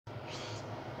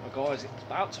Right guys, it's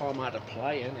about time I had a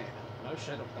play, isn't it? No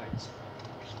shed updates.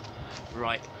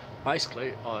 Right,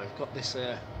 basically I've got this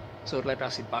sort of lead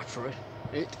acid battery.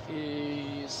 It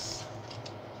is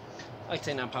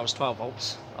 18 amp hours, 12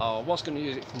 volts. I was going to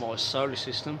use it for my solar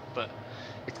system, but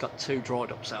it's got 2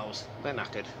 dried up cells. They're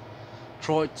knackered.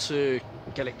 Tried to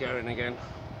get it going again.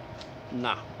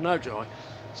 Nah, no joy.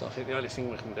 So I think the only thing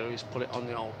we can do is put it on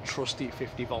the old trusty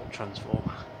 50 volt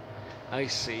transformer.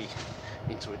 AC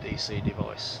into a DC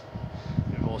device.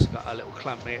 We've also got a little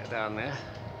clamp meter down there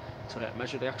to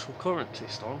measure the actual current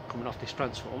this time coming off this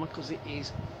transformer, because it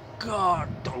is god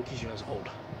donkey's years old.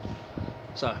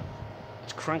 So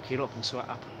let's crank it up and see what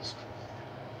happens.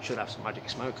 Should have some magic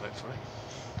smoke hopefully.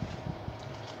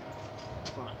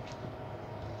 Right.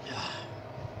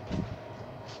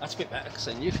 That's a bit better because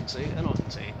then you can see it and I can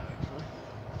see it hopefully.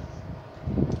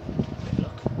 Bit of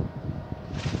luck.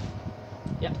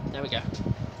 Yep, there we go.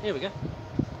 Here we go.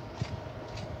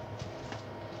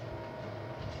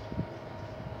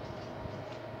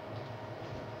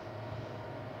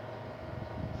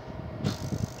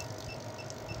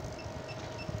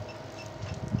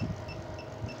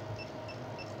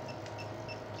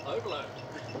 Overload.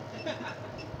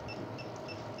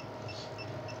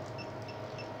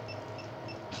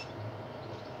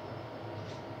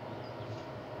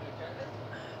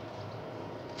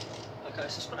 Okay,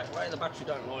 so straight away the battery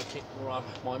don't like it, or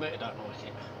my meter don't like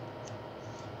it.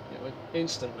 It went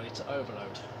instantly to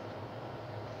overload.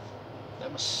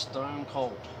 That was stone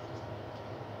cold.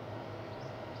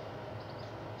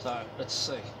 So let's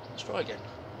see. Let's try again.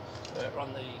 We're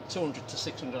on the 200 to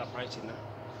 600 amp rating now.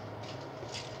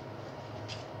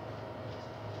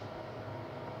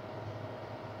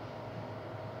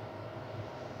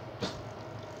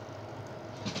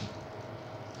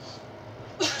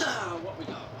 What we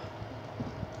got?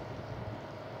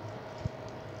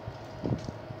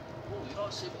 Oh, did I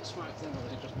see a bit of smoke then, or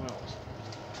was it just miles?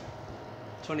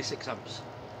 26 amps.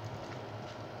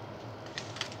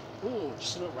 Oh,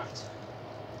 just a little rat.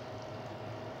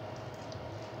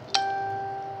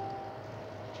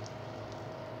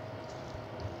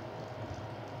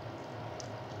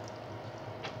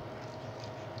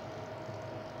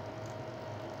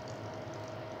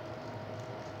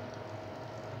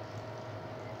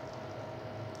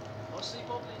 I see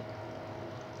bubbling.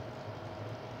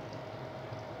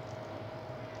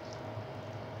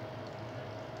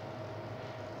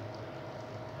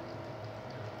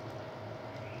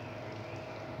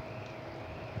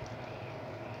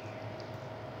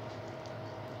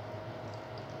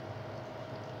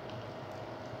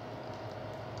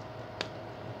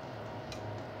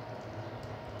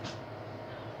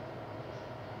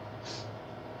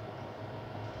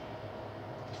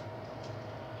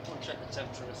 Check the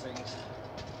temperature of things.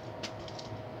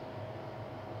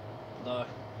 No,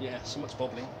 yeah, so much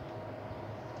bubbling.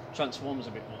 Transformer's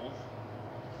a bit warm.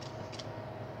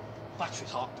 Battery's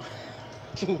hot.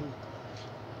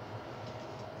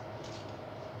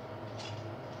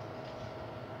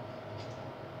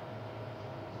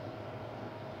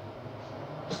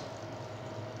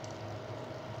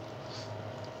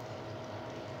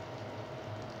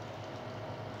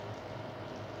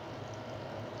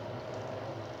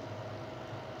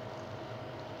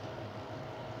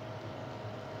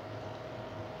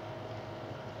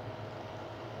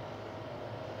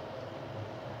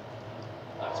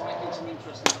 That's making some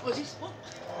interesting. Oh, is this what?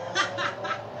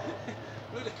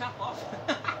 Blew the cap off.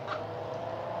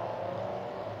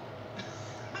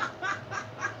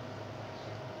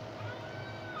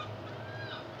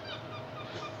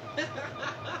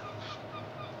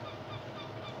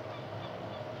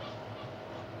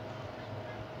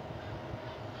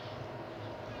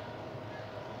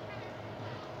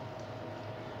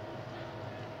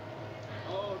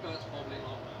 Oh, that's bubbling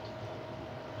off.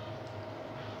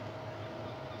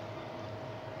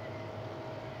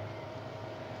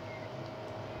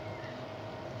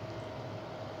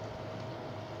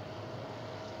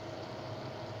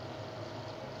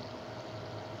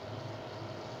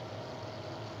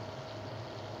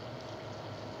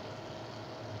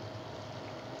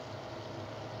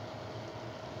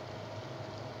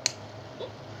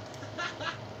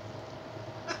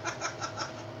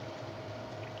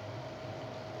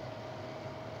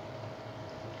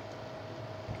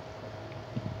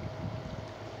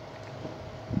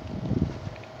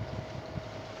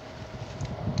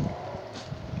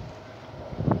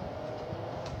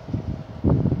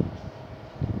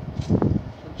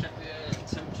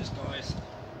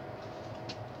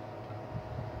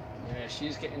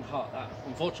 She's getting hot. That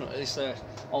unfortunately this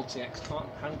old TX can't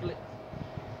handle it.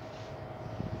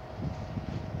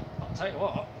 I'll tell you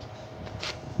what,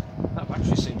 that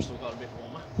battery seems to have got a bit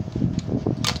warmer.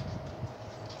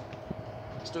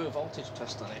 let's do a voltage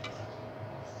test on it.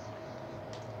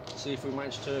 See if we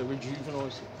manage to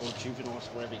rejuvenise it, or juvenise,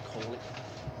 whatever you call it.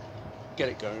 Get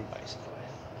it going, basically.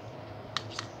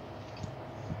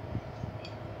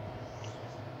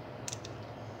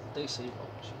 DC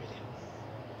voltage video.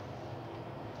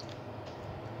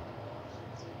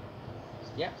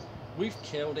 Yeah, we've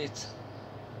killed it.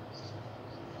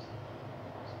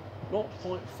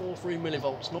 0.43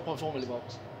 millivolts, 0.4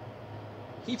 millivolts.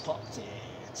 He popped it.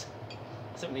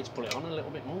 I think we need to put it on a little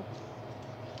bit more.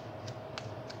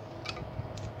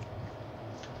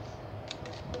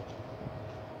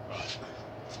 Right.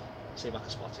 See if I can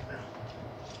spot it now.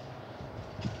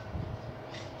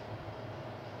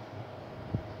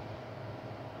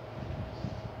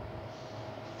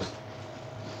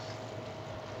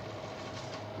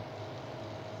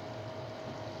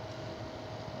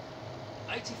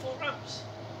 £84.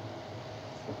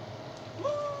 Woo!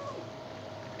 Oh.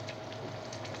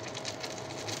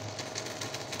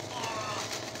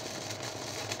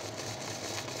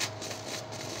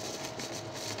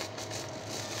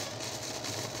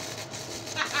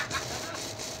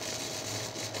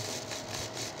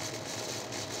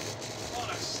 Oh,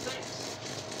 that stinks.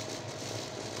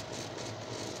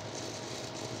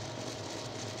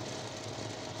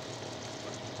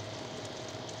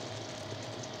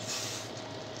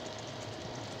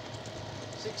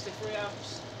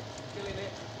 £63, killing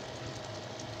it.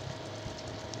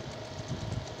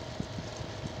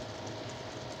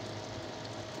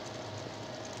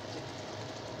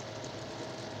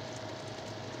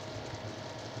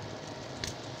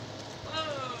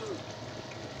 Oh!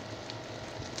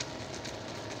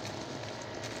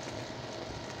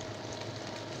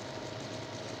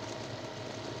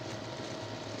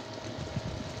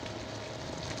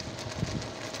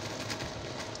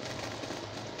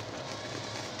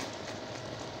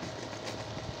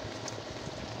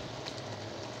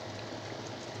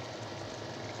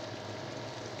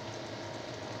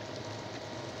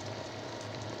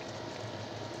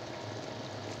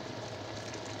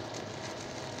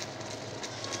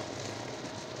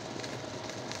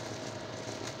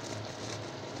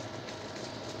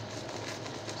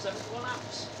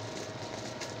 £71.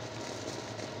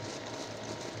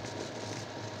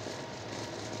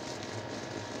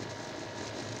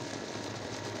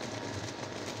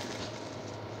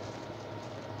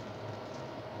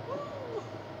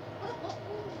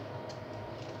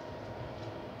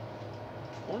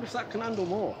 I wonder if that can handle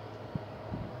more.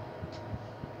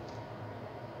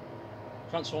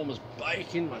 Transformer's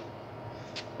baking, man.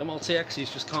 Them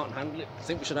RTXs just can't handle it. I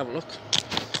think we should have a look.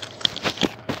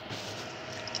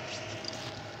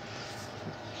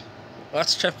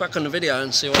 Let's check back on the video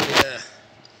and see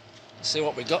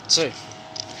what we got to.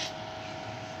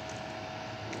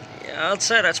 Yeah, I'd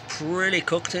say that's pretty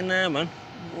cooked in there, man.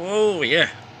 Whoa, yeah.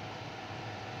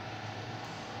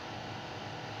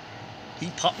 He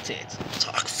popped it.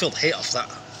 I can feel the heat off that.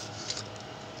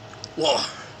 Whoa,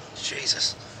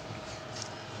 Jesus.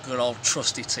 Good old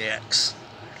trusty TX.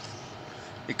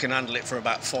 You can handle it for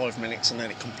about 5 minutes and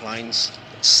then it complains.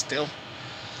 But still,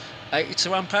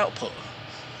 82 amp output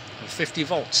and 50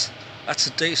 volts. That's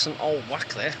a decent old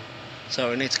whack there.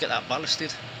 So we need to get that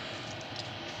ballasted.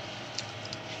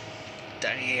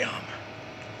 Damn.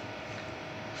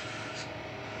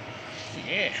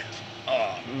 Yeah.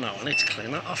 Oh no, I need to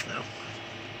clean that off now.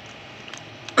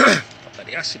 Got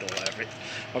the acid all over it.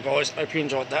 Well guys, hope you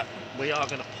enjoyed that. We are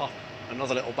going to pop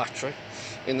another little battery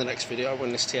in the next video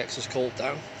when this TX is cooled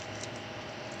down.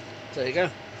 There you go.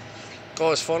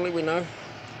 Guys, finally we know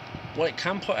what it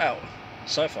can put out.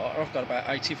 So far I've got about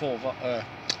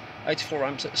 84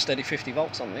 amps at a steady 50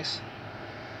 volts on this.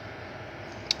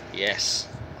 Yes.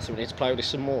 So we need to play with this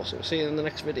some more. So we'll see you in the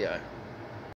next video.